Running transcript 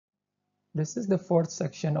This is the fourth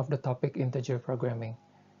section of the topic integer programming.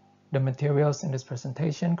 The materials in this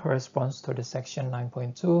presentation corresponds to the section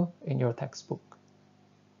 9.2 in your textbook.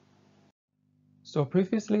 So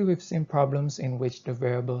previously we've seen problems in which the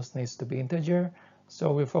variables needs to be integer,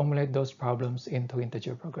 so we formulate those problems into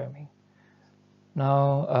integer programming.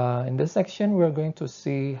 Now in this section we're going to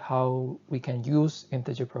see how we can use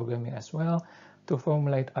integer programming as well to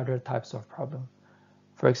formulate other types of problem.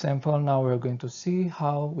 For example, now we're going to see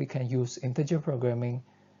how we can use integer programming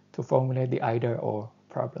to formulate the either-or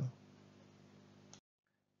problem.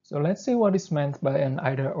 So let's see what is meant by an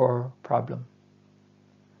either-or problem.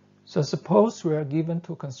 So suppose we are given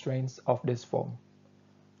two constraints of this form.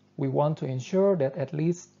 We want to ensure that at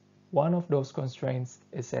least one of those constraints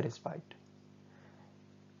is satisfied.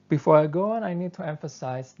 Before I go on, I need to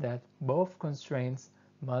emphasize that both constraints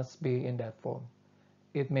must be in that form.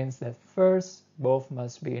 It means that first, both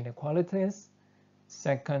must be inequalities.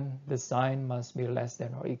 Second, the sign must be less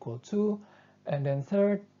than or equal to. And then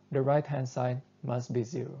third, the right-hand side must be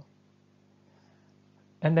 0.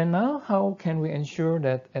 And then now, how can we ensure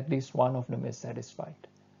that at least one of them is satisfied?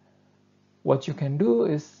 What you can do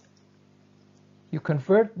is you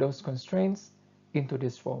convert those constraints into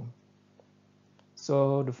this form.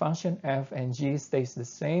 So the function f and g stays the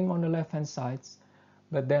same on the left-hand sides,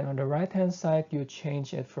 but then on the right-hand side, you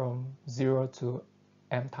change it from 0 to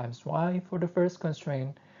m times y for the first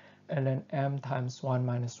constraint, and then m times 1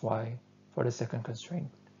 minus y for the second constraint.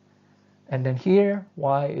 And then here,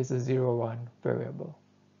 y is a 0, 1 variable.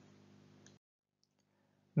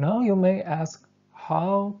 Now you may ask,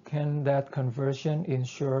 how can that conversion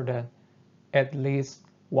ensure that at least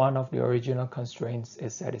one of the original constraints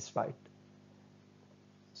is satisfied?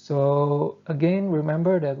 So again,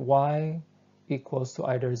 remember that y equals to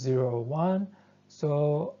either 0 or 1.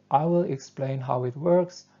 So I will explain how it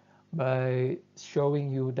works by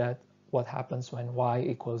showing you that what happens when y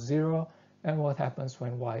equals 0 and what happens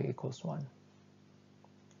when y equals 1.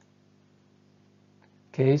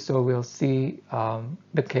 Okay, so we'll see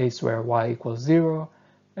the case where y equals 0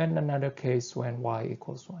 and another case when y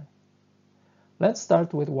equals 1. Let's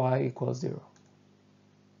start with y equals 0.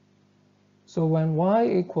 So when y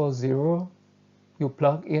equals 0, you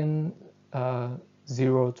plug in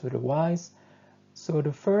 0 to the y's. So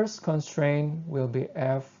the first constraint will be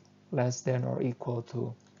f less than or equal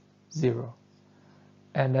to 0.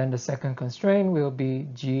 And then the second constraint will be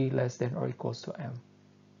g less than or equals to m.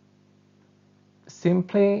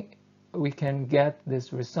 Simply, we can get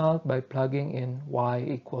this result by plugging in y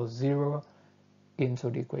equals 0 into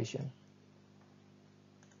the equation.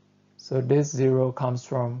 So this 0 comes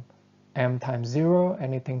from m times 0.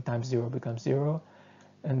 Anything times 0 becomes 0.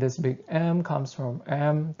 And this big M comes from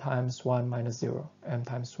m times 1 minus 0. M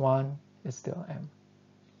times 1 is still m.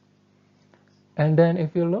 And then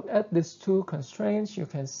if you look at these two constraints, you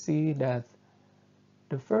can see that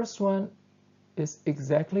the first one is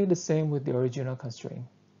exactly the same with the original constraint.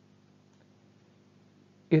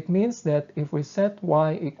 It means that if we set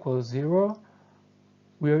y equals 0,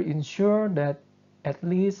 we're ensured that at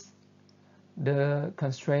least the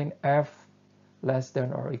constraint f less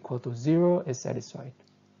than or equal to 0 is satisfied.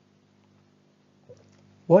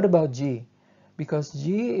 What about g? Because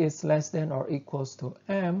g is less than or equals to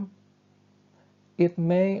m, it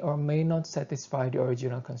may or may not satisfy the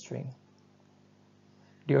original constraint.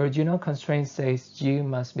 The original constraint says g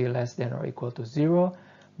must be less than or equal to 0,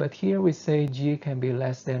 but here we say g can be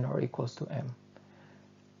less than or equals to m.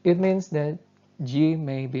 It means that g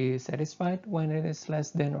may be satisfied when it is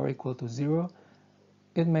less than or equal to 0.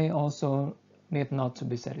 It may also need not to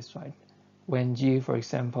be satisfied when g, for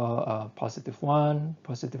example, positive 1,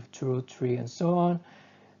 positive 2, 3, and so on,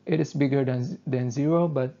 it is bigger than 0,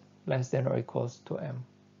 but less than or equals to m.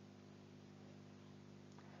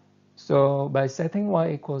 So by setting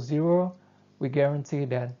y equals 0, we guarantee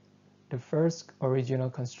that the first original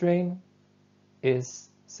constraint is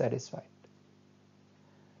satisfied.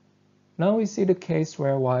 Now we see the case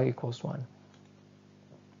where y equals 1.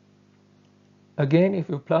 Again, if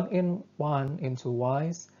you plug in 1 into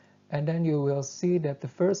y's, and then you will see that the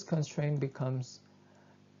first constraint becomes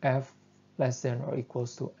f less than or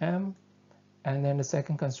equals to m, and then the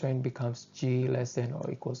second constraint becomes g less than or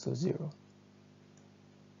equals to 0.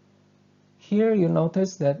 Here you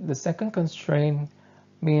notice that the second constraint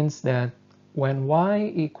means that when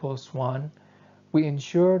y equals 1, we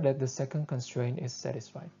ensure that the second constraint is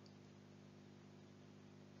satisfied.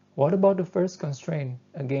 What about the first constraint?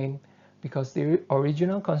 Again, because the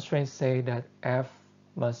original constraints say that f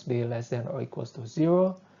must be less than or equals to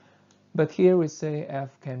 0, but here we say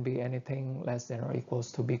f can be anything less than or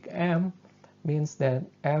equals to big M, means that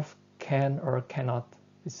f can or cannot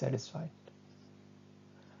be satisfied.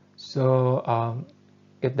 So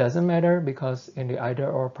it doesn't matter because in the either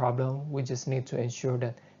or problem, we just need to ensure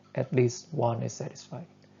that at least one is satisfied.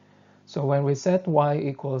 So when we set y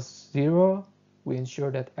equals 0, we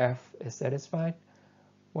ensure that f is satisfied.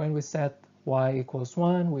 When we set y equals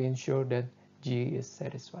 1, we ensure that g is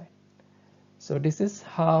satisfied. So this is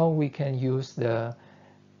how we can use the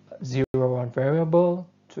 0-1 variable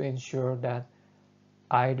to ensure that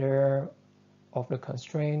either of the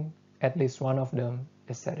constraint, at least one of them,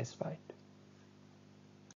 is satisfied.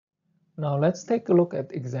 Now let's take a look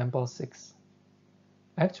at example 6.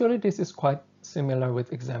 Actually, this is quite similar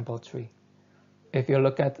with example 3. If you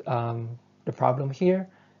look at the problem here,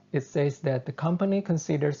 it says that the company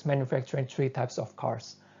considers manufacturing 3 types of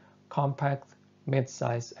cars: compact,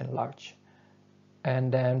 mid-size, and large.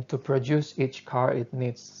 And then to produce each car, it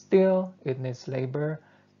needs steel, it needs labor,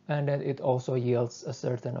 and then it also yields a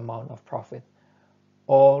certain amount of profit.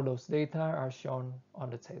 All those data are shown on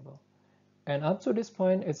the table. And up to this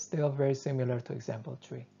point, it's still very similar to example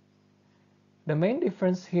 3. The main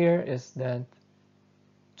difference here is that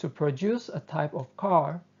to produce a type of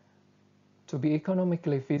car, to be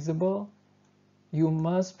economically feasible, you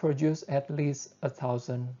must produce at least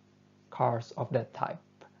 1,000 cars of that type.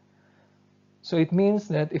 So it means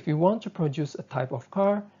that if you want to produce a type of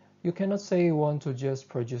car, you cannot say you want to just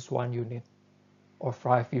produce 1 unit or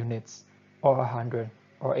 5 units or 100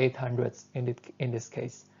 or 800 in this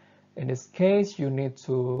case. In this case, you need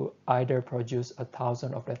to either produce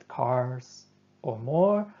 1,000 of that cars or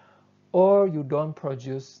more, or you don't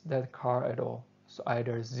produce that car at all. So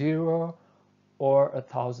either 0 or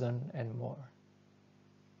 1,000 and more.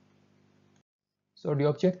 So the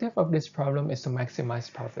objective of this problem is to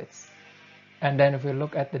maximize profits. And then if we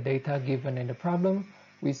look at the data given in the problem,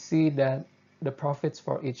 we see that the profits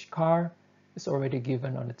for each car is already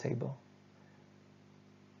given on the table.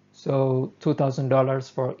 So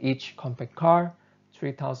 $2,000 for each compact car,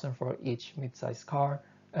 $3,000 for each mid-size car,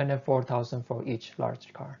 and then $4,000 for each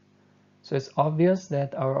large car. So it's obvious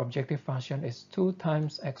that our objective function is 2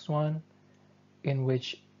 times x1, in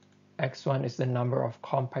which x1 is the number of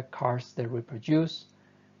compact cars that we produce,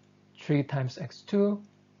 3 times x2,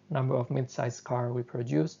 number of mid-size car we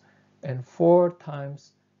produce, and 4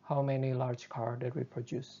 times how many large car that we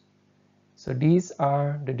produce. So these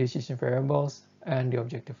are the decision variables and the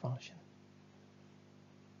objective function.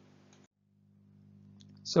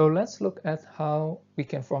 So let's look at how we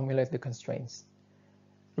can formulate the constraints.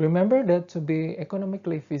 Remember that to be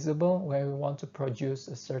economically feasible, where we want to produce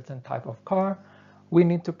a certain type of car, we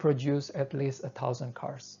need to produce at least 1,000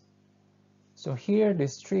 cars. So here,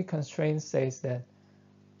 these 3 constraints says that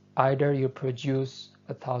either you produce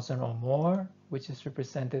 1,000 or more, which is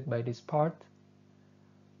represented by this part,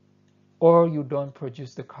 or you don't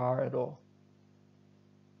produce the car at all.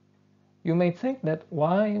 You may think that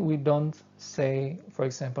why we don't say, for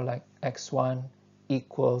example, like x1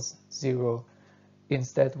 equals 0.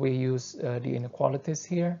 Instead, we use the inequalities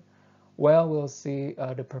here. Well, we'll see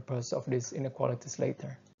the purpose of these inequalities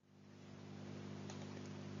later.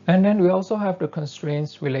 And then we also have the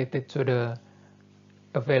constraints related to the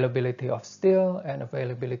availability of steel and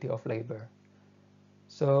availability of labor.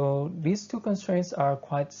 So these 2 constraints are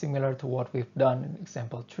quite similar to what we've done in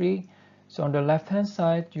example 3. So on the left-hand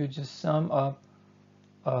side, you just sum up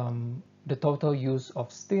the total use of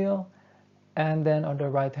steel, and then on the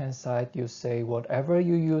right-hand side, you say whatever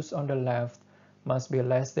you use on the left must be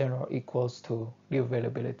less than or equals to the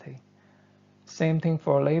availability. Same thing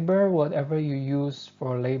for labor. Whatever you use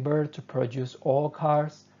for labor to produce all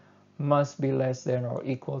cars must be less than or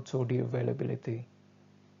equal to the availability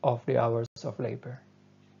of the hours of labor.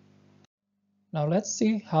 Now let's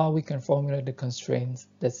see how we can formulate the constraint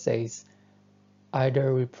that says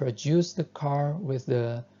either we produce the car with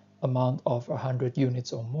the amount of 100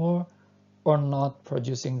 units or more, or not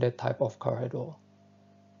producing that type of car at all.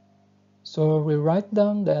 So we write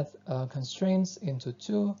down that constraints into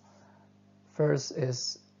 2. First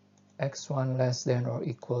is x1 less than or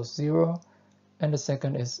equals 0, and the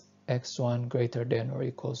second is x1 greater than or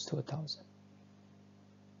equals to 1,000.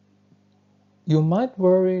 You might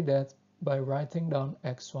worry that by writing down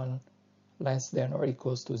x1 less than or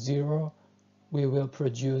equals to 0, we will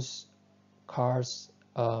produce cars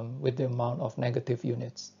with the amount of negative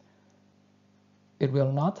units. It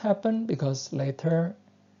will not happen because later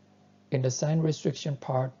in the sign restriction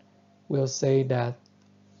part, we'll say that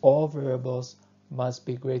all variables must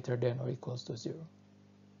be greater than or equals to 0.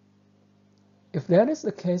 If that is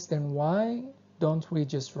the case, then why don't we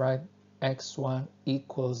just write x1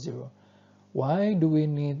 equals 0? Why do we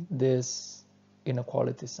need this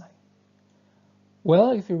inequality sign?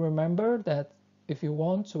 Well, if you remember that if you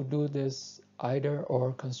want to do this either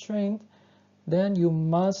or constraint, then you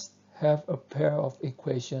must have a pair of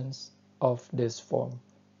equations of this form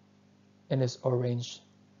in this orange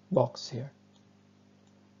box here.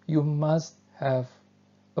 You must have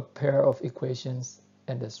a pair of equations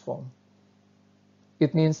in this form.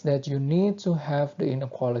 It means that you need to have the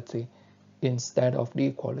inequality instead of the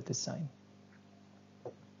equality sign.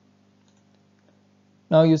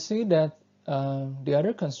 Now you see that the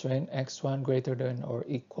other constraint, x1 greater than or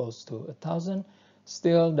equals to 1,000,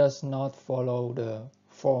 still does not follow the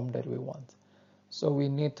form that we want. So we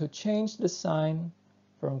need to change the sign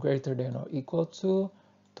from greater than or equal to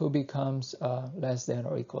becomes less than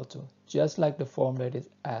or equal to, just like the form that is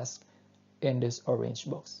asked in this orange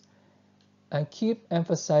box. I keep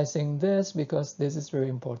emphasizing this because this is very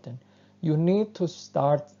important. You need to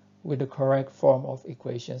start with the correct form of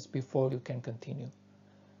equations before you can continue.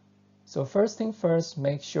 So first thing first,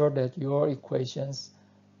 make sure that your equations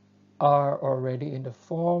are already in the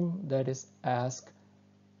form that is asked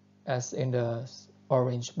as in the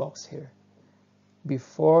orange box here.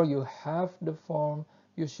 Before you have the form,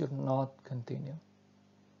 you should not continue.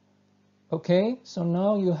 Okay, so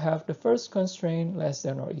now you have the first constraint less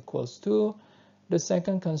than or equals to, the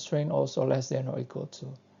second constraint also less than or equal to.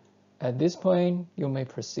 At this point, you may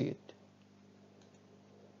proceed.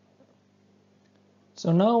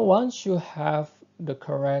 So now once you have the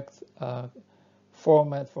correct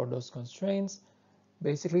format for those constraints,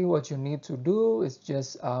 basically what you need to do is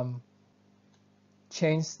just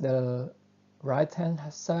change the right-hand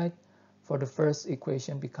side. For the first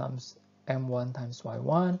equation becomes m1 times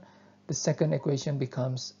y1. The second equation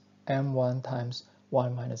becomes m1 times y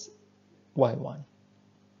minus y1.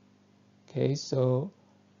 Okay, so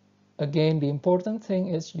again, the important thing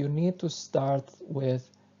is you need to start with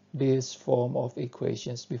this form of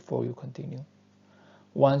equations before you continue.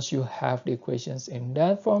 Once you have the equations in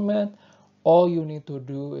that format, all you need to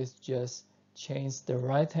do is just change the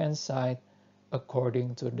right-hand side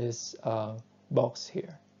according to this box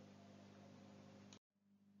here.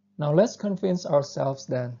 Now let's convince ourselves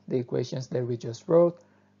that the equations that we just wrote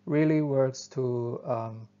really works to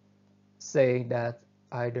say that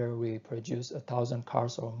either we produce 1,000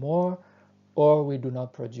 cars or more, or we do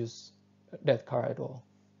not produce that car at all.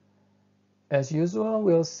 As usual,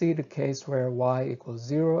 we'll see the case where y equals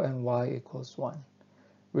 0 and y equals 1.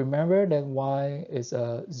 Remember that y is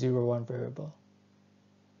a 0, 1 variable.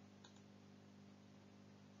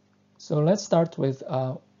 So let's start with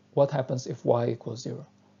what happens if y equals 0.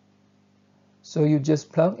 So you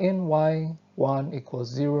just plug in y1 equals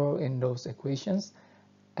 0 in those equations,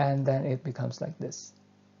 and then it becomes like this.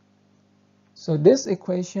 So this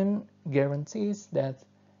equation guarantees that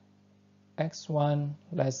x1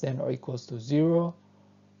 less than or equals to 0,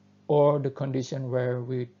 or the condition where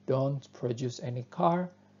we don't produce any car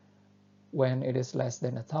when it is less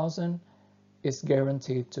than 1,000, is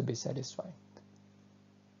guaranteed to be satisfied.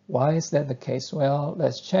 Why is that the case? Well,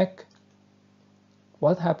 let's check.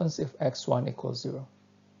 What happens if x1 equals 0?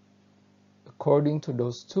 According to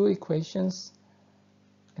those two equations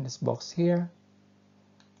in this box here,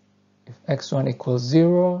 if x1 equals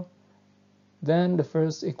 0, then the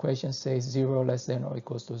first equation says 0 less than or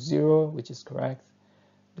equals to 0, which is correct.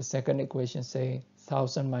 The second equation says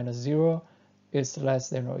 1,000 minus 0 is less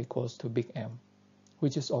than or equals to big M,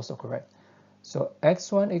 which is also correct. So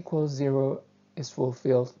x1 equals 0 is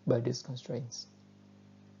fulfilled by these constraints.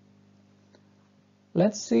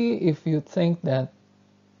 Let's see if you think that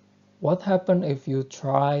what happened if you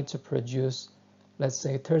try to produce, let's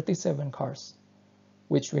say, 37 cars,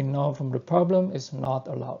 which we know from the problem is not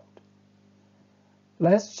allowed.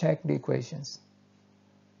 Let's check the equations.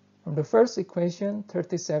 From the first equation,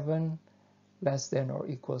 37 less than or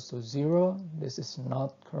equals to 0. This is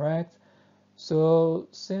not correct. So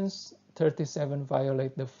since 37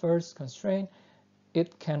 violates the first constraint,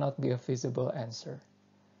 it cannot be a feasible answer.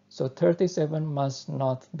 So 37 must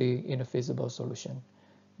not be in a feasible solution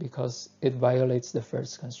because it violates the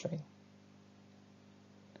first constraint.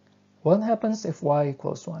 What happens if y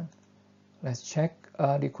equals 1? Let's check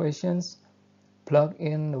the equations. Plug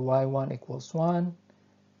in the y1 equals 1,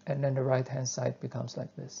 and then the right-hand side becomes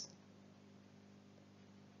like this.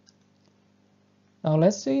 Now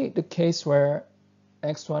let's see the case where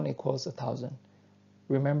x1 equals 1,000.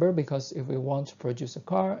 Remember, because if we want to produce a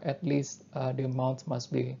car, at least the amount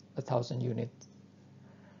must be 1,000 units.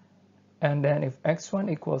 And then if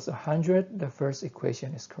x1 equals 100, the first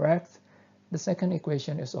equation is correct. The second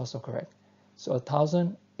equation is also correct. So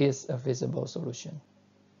 1,000 is a feasible solution.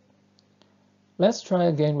 Let's try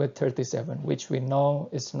again with 37, which we know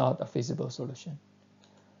is not a feasible solution.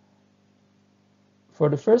 For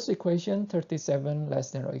the first equation, 37 less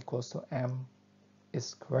than or equals to m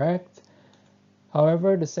is correct.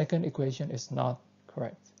 However, the second equation is not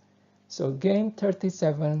correct. So again,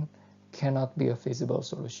 37 cannot be a feasible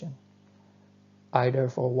solution. Either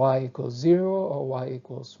for y equals 0 or y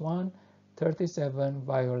equals 1, 37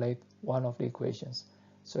 violates one of the equations.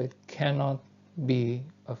 So it cannot be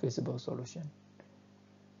a feasible solution.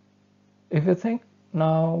 If you think,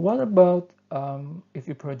 now what about if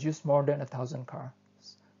you produce more than 1,000 cars?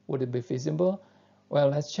 Would it be feasible? Well,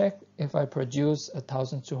 let's check. If I produce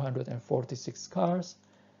 1,246 cars,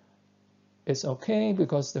 it's okay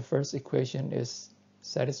because the first equation is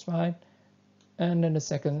satisfied, and then the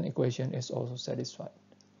second equation is also satisfied.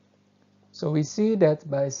 So we see that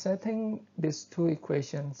by setting these two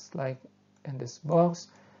equations like in this box,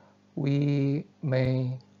 we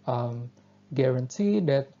may guarantee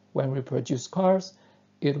that when we produce cars,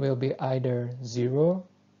 it will be either 0,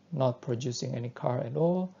 not producing any car at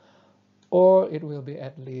all, or it will be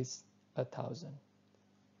at least 1,000.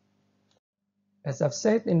 As I've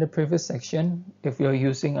said in the previous section, if you're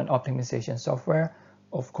using an optimization software,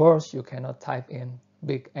 of course you cannot type in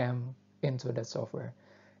big M into that software.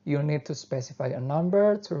 You need to specify a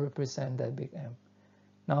number to represent that big M.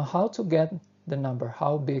 Now, how to get the number?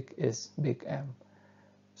 How big is big M?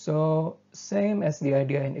 So same as the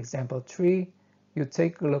idea in example 3, you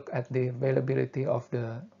take a look at the availability of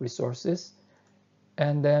the resources.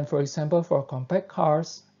 And then, for example, for compact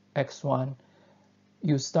cars, X1,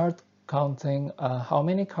 you start counting how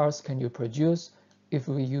many cars can you produce if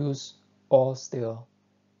we use all steel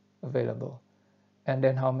available. And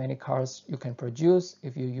then how many cars you can produce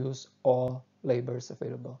if you use all labors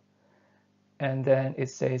available. And then it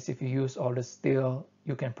says if you use all the steel,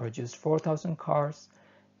 you can produce 4,000 cars.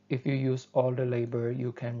 If you use all the labor,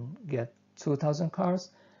 you can get 2,000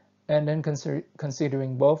 cars. And then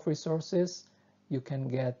considering both resources, you can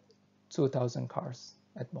get 2,000 cars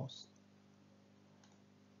at most.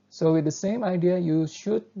 So with the same idea, you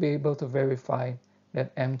should be able to verify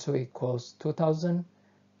that M2 equals 2,000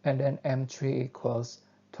 and then M3 equals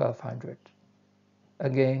 1,200.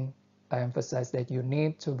 Again, I emphasize that you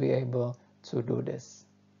need to be able to do this.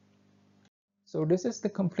 So this is the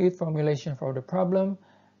complete formulation for the problem.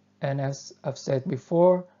 And as I've said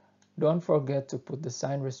before, don't forget to put the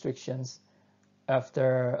sign restrictions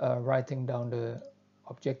after writing down the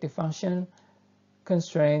objective function,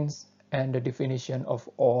 constraints, and the definition of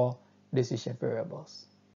all decision variables.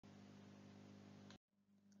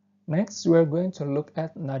 Next, we're going to look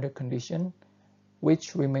at another condition,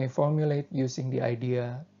 which we may formulate using the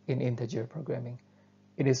idea in integer programming.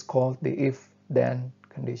 It is called the if-then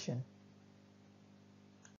condition.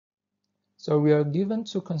 So we are given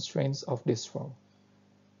two constraints of this form.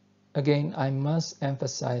 Again, I must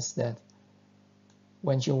emphasize that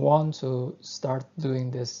when you want to start doing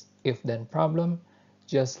this if-then problem,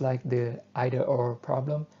 just like the either-or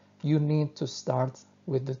problem, you need to start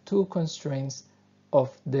with the two constraints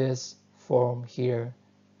of this form here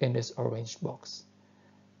in this orange box.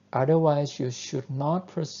 Otherwise, you should not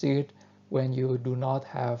proceed when you do not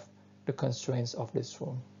have the constraints of this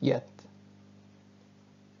form yet.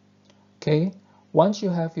 Okay, once you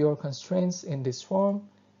have your constraints in this form,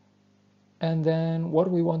 and then what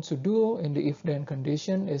we want to do in the if-then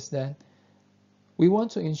condition is that we want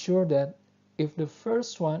to ensure that if the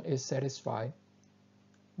first one is satisfied,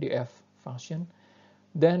 the f function,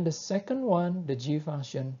 then the second one, the g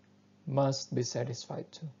function, must be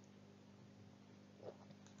satisfied too.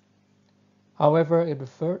 However,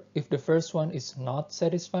 if the first one is not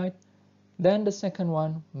satisfied, then the second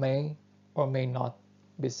one may or may not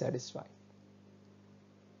be satisfied.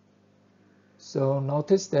 So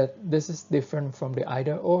notice that this is different from the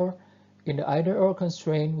either-or. In the either-or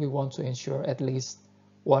constraint, we want to ensure at least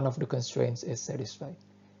one of the constraints is satisfied.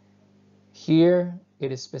 Here,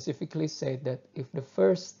 it is specifically said that if the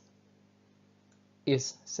first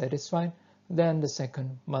is satisfied, then the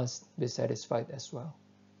second must be satisfied as well.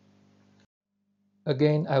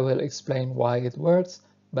 Again, I will explain why it works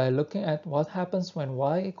by looking at what happens when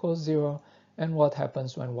y equals 0 and what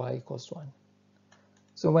happens when y equals 1.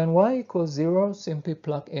 So when y equals 0, simply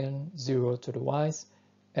plug in 0 to the y's,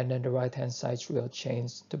 and then the right-hand side will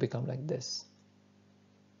change to become like this.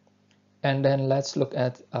 And then let's look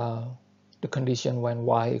at the condition when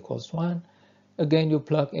y equals 1. Again, you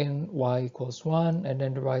plug in y equals 1, and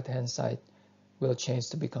then the right-hand side will change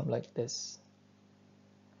to become like this.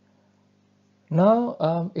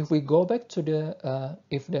 Now, if we go back to the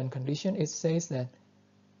if-then condition, it says that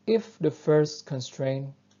if the first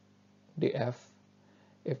constraint, the f,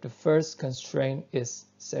 if the first constraint is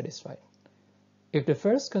satisfied. If the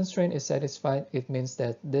first constraint is satisfied, it means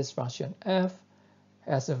that this function f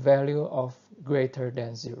has a value of greater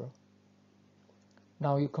than 0.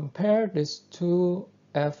 Now you compare these two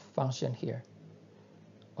f function here.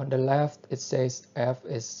 On the left, it says f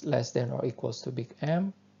is less than or equals to big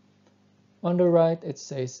M. On the right, it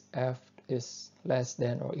says f is less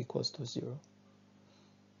than or equals to 0.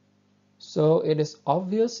 So it is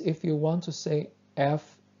obvious if you want to say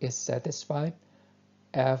f is satisfied,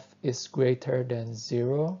 f is greater than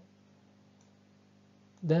 0,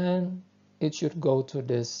 then it should go to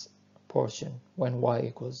this portion when y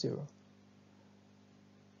equals 0.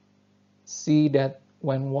 See that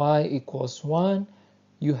when y equals 1,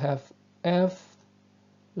 you have f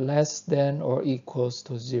less than or equals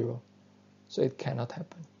to 0. So it cannot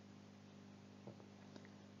happen.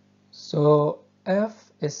 So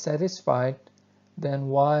f is satisfied, then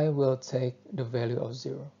y will take the value of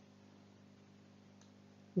 0.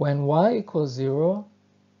 When y equals 0,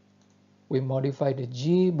 we modify the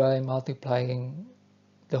g by multiplying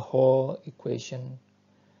the whole equation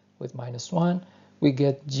with -1. We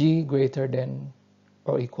get g greater than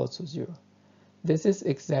or equal to 0. This is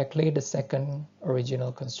exactly the second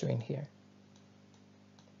original constraint here.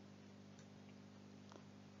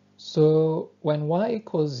 So when y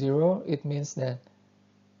equals 0, it means that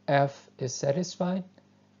f is satisfied,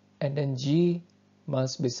 and then g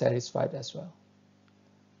must be satisfied as well.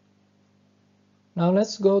 Now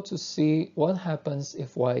let's go to see what happens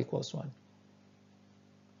if y equals 1.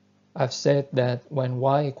 I've said that when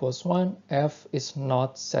y equals 1, f is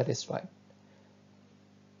not satisfied.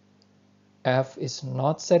 F is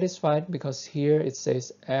not satisfied because here it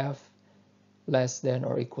says f less than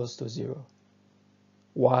or equals to 0.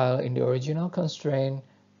 While in the original constraint,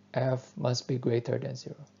 f must be greater than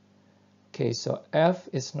 0. Okay, so f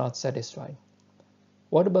is not satisfied.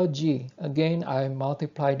 What about g? Again, I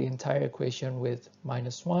multiply the entire equation with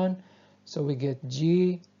 -1, so we get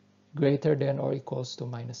g greater than or equals to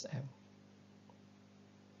 -m.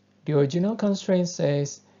 The original constraint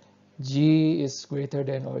says g is greater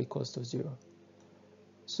than or equals to 0.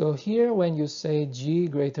 So here when you say g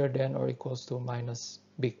greater than or equals to minus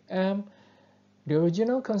big M, the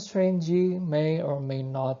original constraint g may or may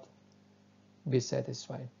not be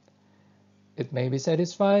satisfied. It may be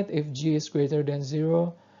satisfied if g is greater than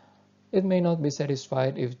 0. It may not be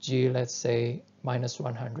satisfied if g, let's say,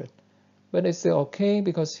 -100. But it's still okay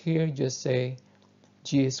because here you just say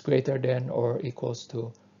g is greater than or equals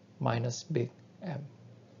to minus big M.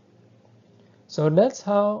 So that's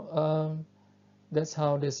how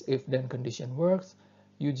this if-then condition works.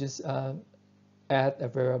 You just add a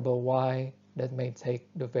variable y that may take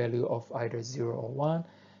the value of either 0 or 1,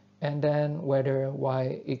 and then whether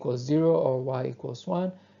y equals 0 or y equals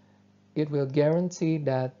 1, it will guarantee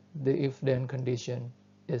that the if-then condition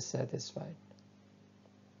is satisfied.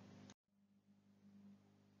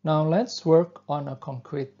 Now let's work on a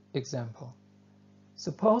concrete example.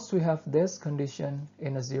 Suppose we have this condition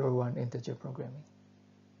in a 0-1 integer programming.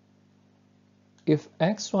 If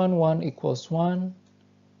x11 equals 1,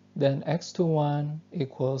 then x21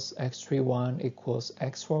 equals x31 equals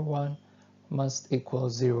x41 must equal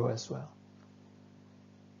 0 as well.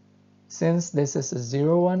 Since this is a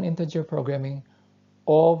 0-1 integer programming,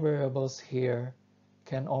 all variables here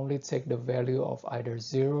can only take the value of either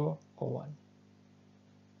 0 or 1.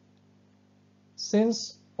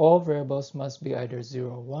 Since all variables must be either 0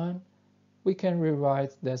 or 1, we can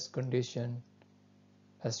rewrite this condition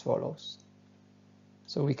as follows.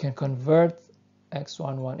 So we can convert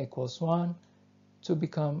x11 equals 1 to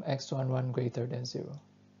become x11 greater than 0.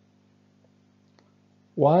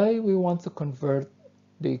 Why we want to convert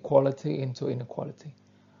the equality into inequality?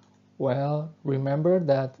 Well, remember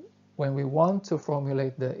that when we want to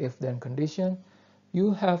formulate the if-then condition,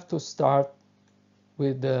 you have to start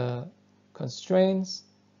with the constraints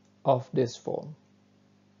of this form.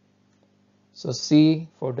 So see,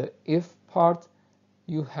 for the if part,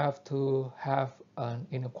 you have to have an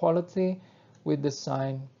inequality with the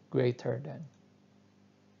sign greater than.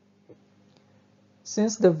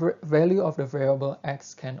 Since the value of the variable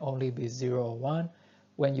x can only be 0 or 1,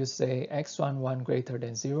 when you say x11 greater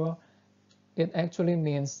than 0, it actually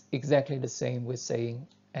means exactly the same with saying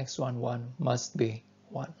x11 must be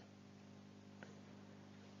 1.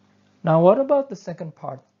 Now what about the second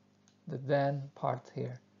part, the then part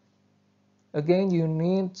here? Again, you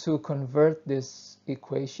need to convert this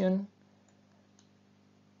equation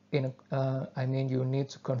you need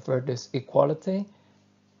to convert this equality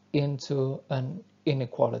into an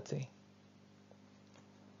inequality.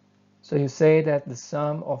 So you say that the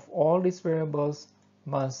sum of all these variables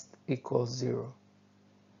must equal 0.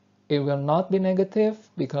 It will not be negative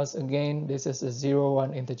because, again, this is a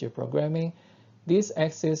 0-1 integer programming. This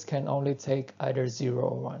axis can only take either 0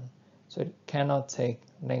 or 1, so it cannot take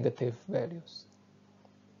negative values.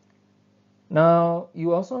 Now,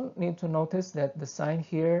 you also need to notice that the sign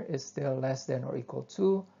here is still less than or equal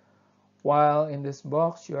to, while in this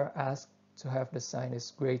box you are asked to have the sign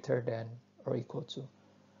is greater than or equal to.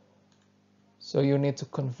 So you need to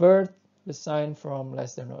convert the sign from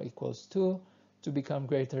less than or equals to become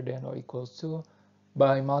greater than or equals to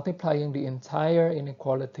by multiplying the entire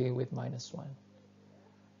inequality with minus 1.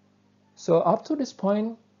 So up to this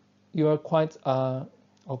point, you are quite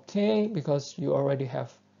okay, because you already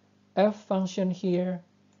have f function here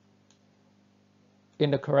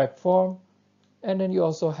in the correct form, and then you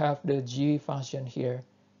also have the g function here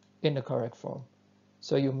in the correct form.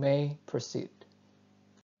 So you may proceed.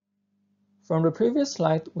 From the previous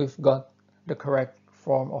slide, we've got the correct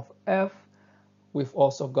form of f. We've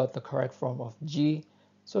also got the correct form of g.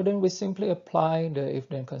 So then we simply apply the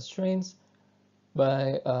if-then constraints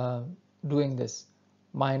by doing this: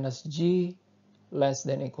 minus g less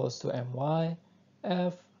than equals to my,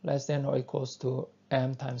 f less than or equals to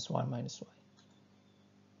m times 1 minus y.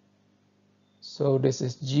 So this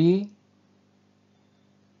is g,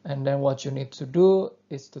 and then what you need to do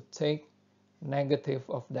is to take negative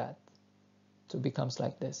of that to becomes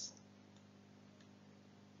like this: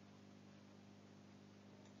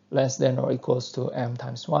 less than or equals to m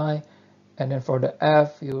times y. And then for the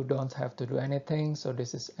f, you don't have to do anything, so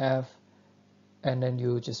this is f, and then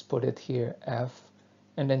you just put it here, f,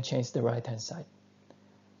 and then change the right hand side.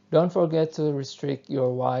 Don't forget to restrict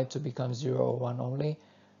your y to become 0 or 1 only,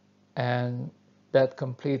 and that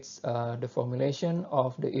completes the formulation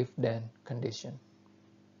of the if-then condition.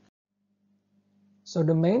 So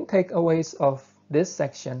the main takeaways of this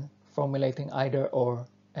section, formulating either or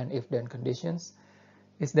and if-then conditions,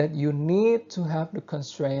 is that you need to have the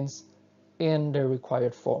constraints in the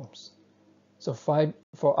required forms. So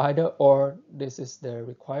for either or, this is the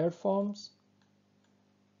required forms.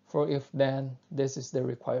 For if-then, this is the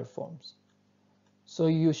required forms. So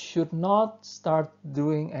you should not start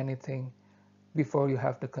doing anything before you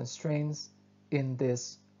have the constraints in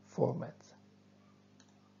this format.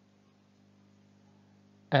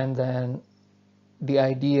 And then the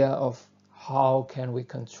idea of how can we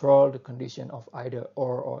control the condition of either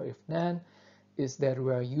or if-then is that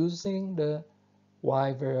we are using the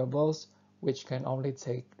y variables, which can only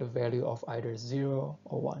take the value of either 0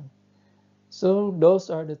 or 1. So those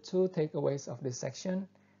are the two takeaways of this section.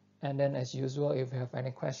 And then as usual, if you have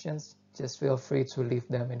any questions, just feel free to leave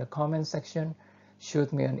them in the comment section,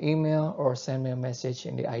 shoot me an email, or send me a message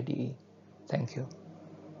in the IDE. Thank you.